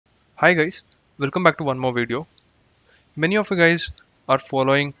Hi guys, welcome back to one more video. Many of you guys are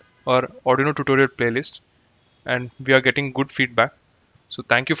following our Arduino tutorial playlist and we are getting good feedback. So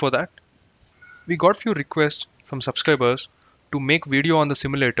thank you for that. We got few requests from subscribers to make video on the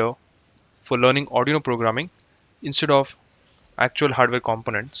simulator for learning Arduino programming instead of actual hardware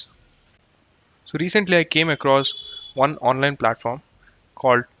components. So recently I came across one online platform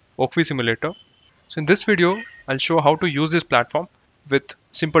called WOKWI Simulator. So in this video, I'll show how to use this platform with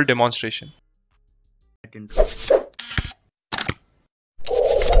simple demonstration.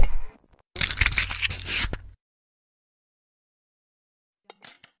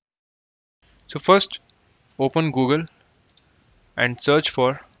 So first open Google and search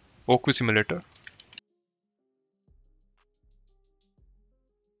for WOKWI Simulator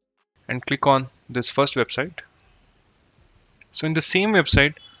and click on this first website. So in the same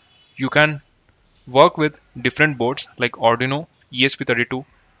website you can work with different boards like Arduino, ESP32,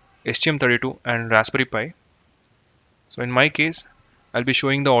 STM32 and Raspberry Pi. So in my case I'll be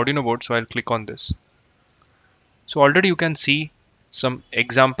showing the Arduino board, so I'll click on this. So already you can see some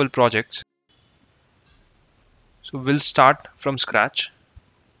example projects. So we'll start from scratch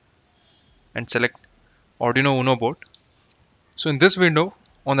and select Arduino Uno board. So in this window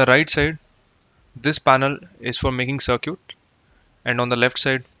on the right side, this panel is for making circuit, and on the left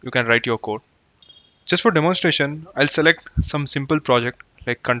side you can write your code. Just for demonstration, I'll select some simple project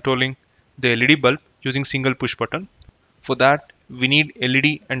like controlling the LED bulb using single push button. For that we need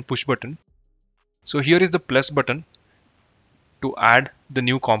LED and push button. So here is the plus button to add the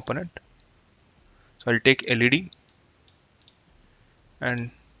new component. So I'll take LED and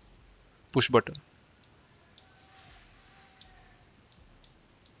push button.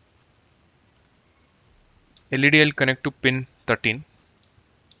 LED I'll connect to pin 13.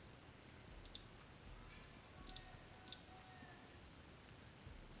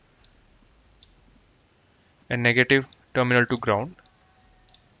 And negative terminal to ground.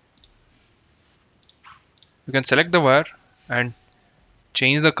 You can select the wire and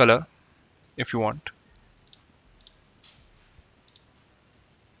change the color if you want.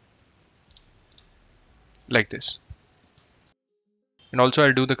 Like this. And also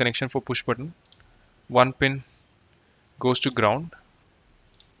I'll do the connection for push button. One pin goes to ground.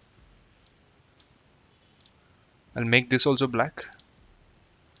 I'll make this also black.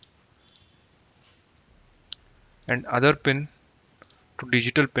 And other pin to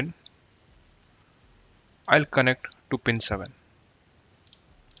digital pin I'll connect to pin 7.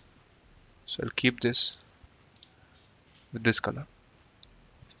 So I'll keep this with this color.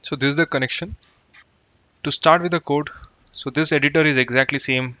 So this is the connection. To start with the code, so this editor is exactly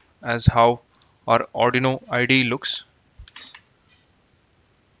same as how our Arduino IDE looks.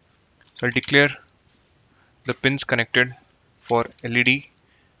 So I'll declare the pins connected for LED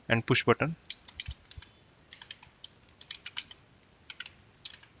and push button.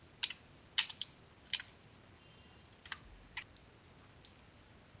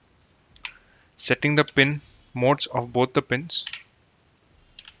 Setting the pin modes of both the pins.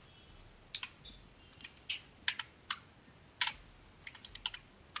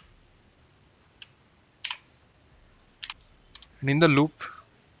 And in the loop,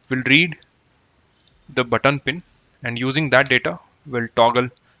 we'll read the button pin, and using that data, we'll toggle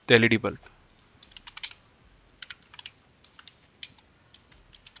the LED bulb.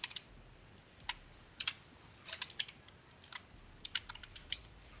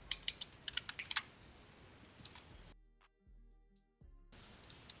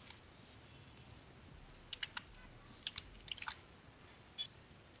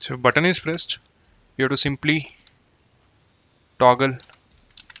 So if button is pressed, you have to simply toggle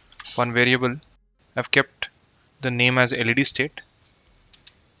one variable. I've kept the name as LED state.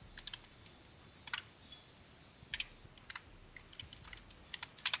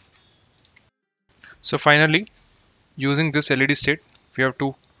 So finally, using this LED state, we have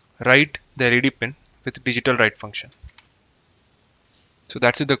to write the LED pin with digital write function. So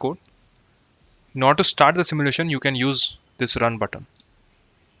that's it, the code. In order to start the simulation, you can use this run button.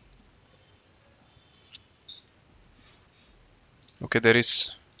 Okay, there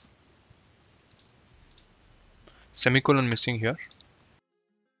is semicolon missing here.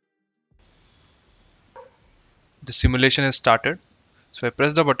 The simulation is started. So I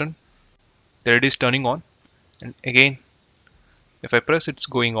press the button, the LED is turning on, and again if I press, it's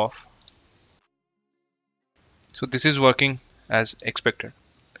going off. So this is working as expected.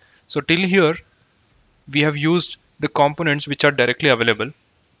 So till here we have used the components which are directly available.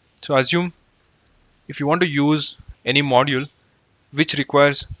 So assume if you want to use any module which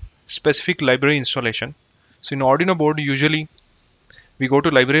requires specific library installation. So in Arduino board, usually We go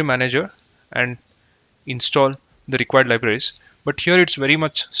to library manager and install the required libraries. But here it's very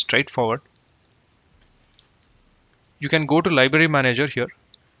much straightforward. You can go to library manager here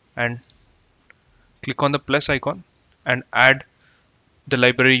and click on the plus icon and add the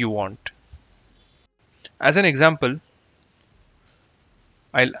library you want. As an example,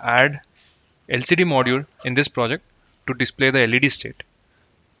 I'll add LCD module in this project to display the LED state.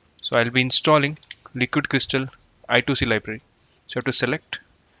 So I'll be installing liquid crystal I2C library. So you have to select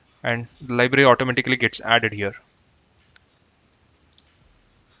and the library automatically gets added here.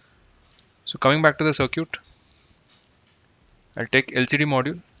 So coming back to the circuit, I'll take LCD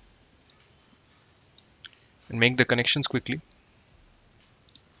module and make the connections quickly.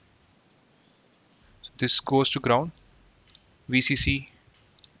 So this goes to ground, VCC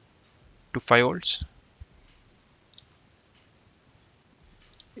to 5 volts,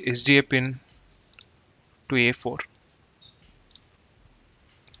 SDA pin to A4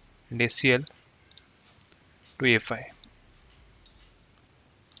 and SCL to A5.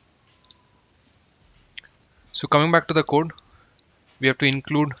 So coming back to the code, we have to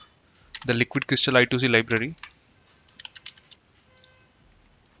include the liquid crystal I2C library,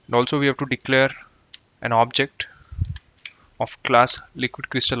 and also we have to declare an object of class liquid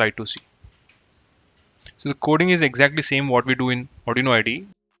crystal I2C. So the coding is exactly same what we do in Arduino IDE.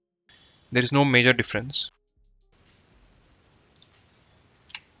 There is no major difference.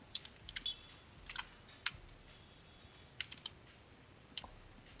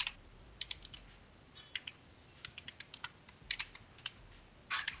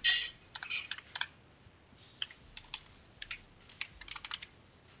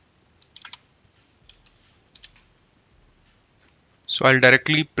 So I'll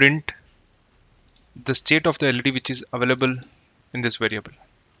directly print the state of the LED which is available in this variable.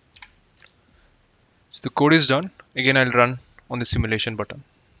 So the code is done. Again, I'll run on the simulation button.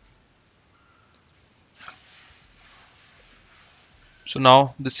 So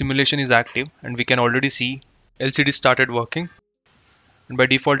now the simulation is active and we can already see LCD started working, and by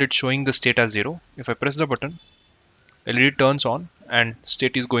default it's showing the state as 0. If I press the button, LED turns on and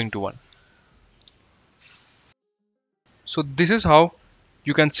state is going to 1. So this is how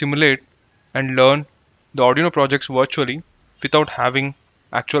you can simulate and learn the Arduino projects virtually without having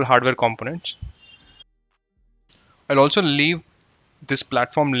actual hardware components. I'll also leave this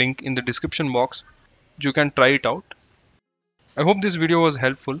platform link in the description box. You can try it out. I hope this video was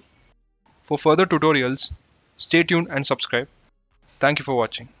helpful. For further tutorials, stay tuned and subscribe. Thank you for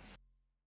watching.